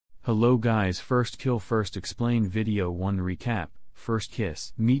Hello guys, First Kill First Explain Video 1 Recap. First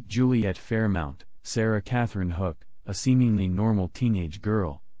Kiss. Meet Juliet Fairmount, Sarah Catherine Hook, a seemingly normal teenage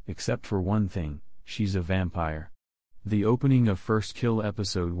girl, except for one thing: she's a vampire. The opening of First Kill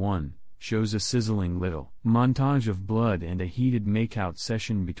Episode 1 shows a sizzling little montage of blood and a heated makeout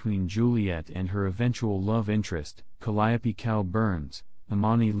session between Juliet and her eventual love interest, Calliope Cal Burns,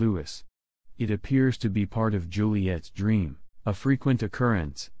 Imani Lewis. It appears to be part of Juliet's dream, a frequent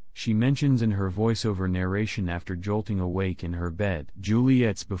occurrence she mentions in her voiceover narration after jolting awake in her bed.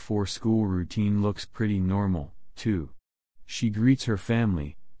 Juliet's before-school routine looks pretty normal, too. She greets her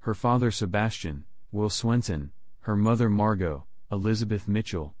family, her father Sebastian, Will Swenson, her mother Margot, Elizabeth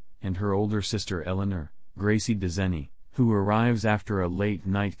Mitchell, and her older sister Eleanor, Gracie DeZeni, who arrives after a late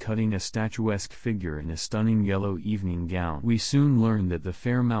night cutting a statuesque figure in a stunning yellow evening gown. We soon learn that the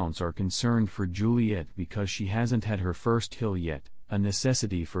Fairmounts are concerned for Juliet because she hasn't had her first kill yet, a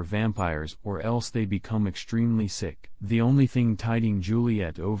necessity for vampires or else they become extremely sick. The only thing tiding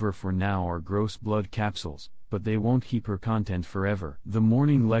Juliet over for now are gross blood capsules, but they won't keep her content forever. The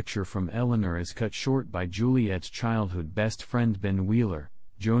morning lecture from Eleanor is cut short by Juliet's childhood best friend Ben Wheeler.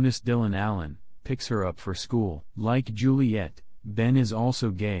 Jonas Dylan Allen picks her up for school. Like Juliet, Ben is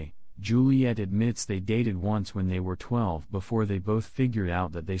also gay. Juliet admits they dated once when they were 12 before they both figured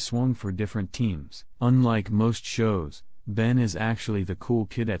out that they swung for different teams. Unlike most shows, Ben is actually the cool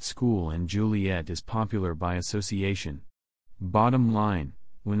kid at school and Juliet is popular by association. Bottom line,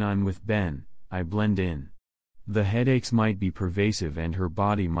 when I'm with Ben, I blend in. The headaches might be pervasive and her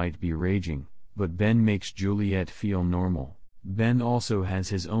body might be raging, but Ben makes Juliet feel normal. Ben also has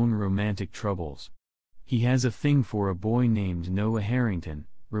his own romantic troubles. He has a thing for a boy named Noah Harrington,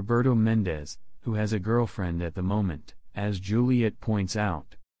 Roberto Mendez, who has a girlfriend at the moment, as Juliet points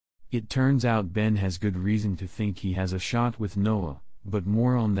out. It turns out Ben has good reason to think he has a shot with Noah, but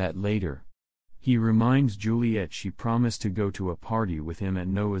more on that later. He reminds Juliet she promised to go to a party with him at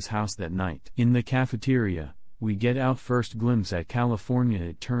Noah's house that night. In the cafeteria, we get our first glimpse at California.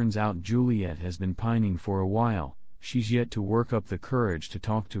 It turns out Juliet has been pining for a while. She's yet to work up the courage to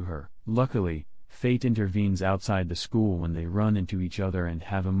talk to her. Luckily, fate intervenes outside the school when they run into each other and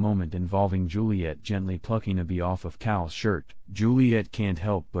have a moment involving Juliet gently plucking a bee off of Cal's shirt. Juliet can't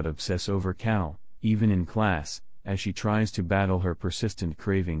help but obsess over Cal, even in class, as she tries to battle her persistent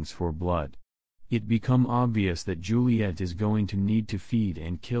cravings for blood. It becomes obvious that Juliet is going to need to feed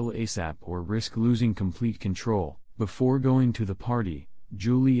and kill ASAP or risk losing complete control. Before going to the party,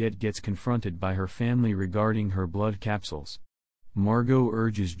 Juliet gets confronted by her family regarding her blood capsules. Margot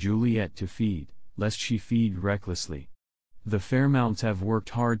urges Juliet to feed, lest she feed recklessly. The Fairmounts have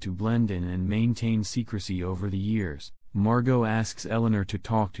worked hard to blend in and maintain secrecy over the years. Margot asks Eleanor to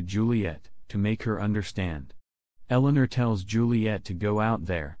talk to Juliet, to make her understand. Eleanor tells Juliet to go out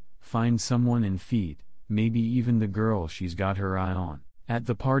there, find someone and feed, maybe even the girl she's got her eye on. At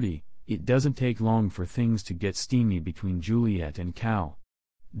the party, it doesn't take long for things to get steamy between Juliet and Cal.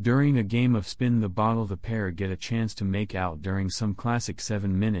 During a game of spin the bottle, the pair get a chance to make out during some classic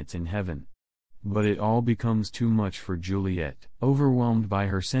 7 minutes in heaven. But it all becomes too much for Juliet. Overwhelmed by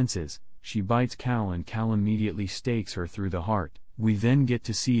her senses, she bites Cal and Cal immediately stakes her through the heart. We then get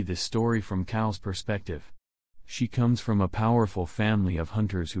to see this story from Cal's perspective. She comes from a powerful family of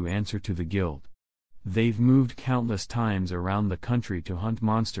hunters who answer to the guild. They've moved countless times around the country to hunt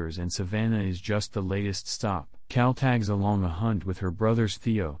monsters, and Savannah is just the latest stop. Cal tags along a hunt with her brothers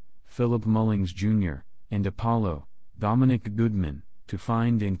Theo, Philip Mullings Jr., and Apollo, Dominic Goodman, to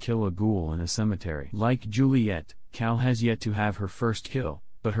find and kill a ghoul in a cemetery. Like Juliet, Cal has yet to have her first kill,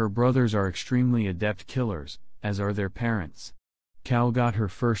 but her brothers are extremely adept killers, as are their parents. Cal got her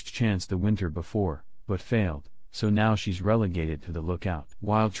first chance the winter before, but failed, so now she's relegated to the lookout.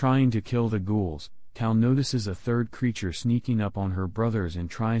 While trying to kill the ghouls, Cal notices a third creature sneaking up on her brothers and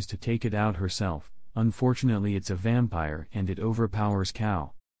tries to take it out herself. Unfortunately, it's a vampire and it overpowers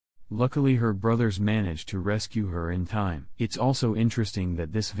Cal. Luckily, her brothers manage to rescue her in time. It's also interesting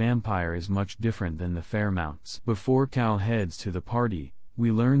that this vampire is much different than the Fairmounts. Before Cal heads to the party,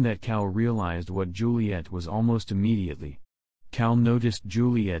 we learn that Cal realized what Juliet was almost immediately. Cal noticed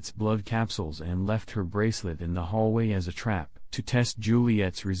Juliet's blood capsules and left her bracelet in the hallway as a trap, to test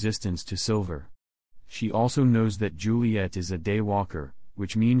Juliet's resistance to silver. She also knows that Juliet is a daywalker,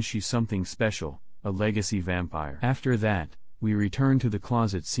 which means she's something special, a legacy vampire. After that, we return to the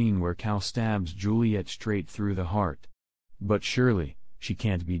closet scene where Cal stabs Juliet straight through the heart. But surely, she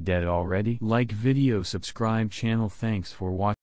can't be dead already? Like video, subscribe channel. Thanks for watching.